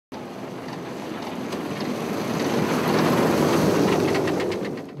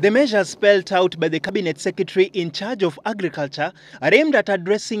The measures spelled out by the Cabinet Secretary in charge of Agriculture are aimed at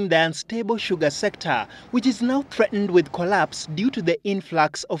addressing the unstable sugar sector, which is now threatened with collapse due to the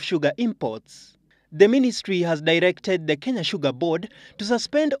influx of sugar imports. The ministry has directed the Kenya Sugar Board to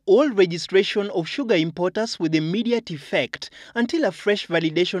suspend all registration of sugar importers with immediate effect until a fresh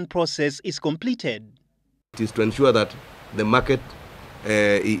validation process is completed. It is to ensure that the market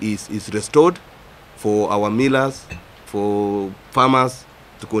is restored for our millers, for farmers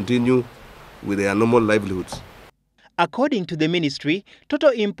to continue with their normal livelihoods. According to the ministry, total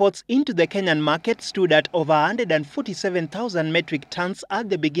imports into the Kenyan market stood at over 147,000 metric tons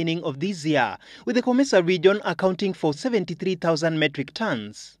at the beginning of this year, with the COMESA region accounting for 73,000 metric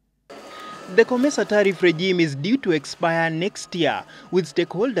tons. The COMESA tariff regime is due to expire next year, with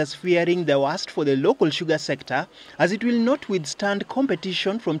stakeholders fearing the worst for the local sugar sector, as it will not withstand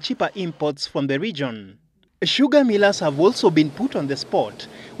competition from cheaper imports from the region. Sugar millers have also been put on the spot,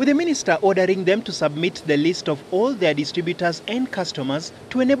 with the minister ordering them to submit the list of all their distributors and customers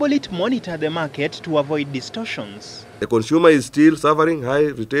to enable it monitor the market to avoid distortions. The consumer is still suffering high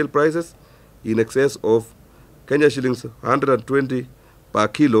retail prices in excess of Kenya shillings 120 per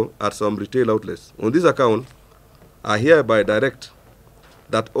kilo at some retail outlets. On this account, I hereby direct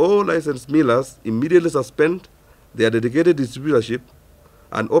that all licensed millers immediately suspend their dedicated distributorship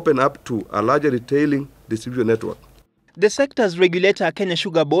and open up to a larger retailing distribution network. The sector's regulator, Kenya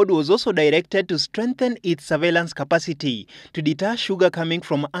Sugar Board, was also directed to strengthen its surveillance capacity to deter sugar coming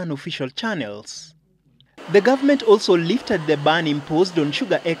from unofficial channels. The government also lifted the ban imposed on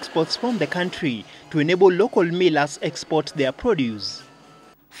sugar exports from the country to enable local millers export their produce.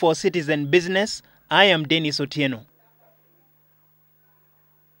 For Citizen Business, I am Dennis Otieno.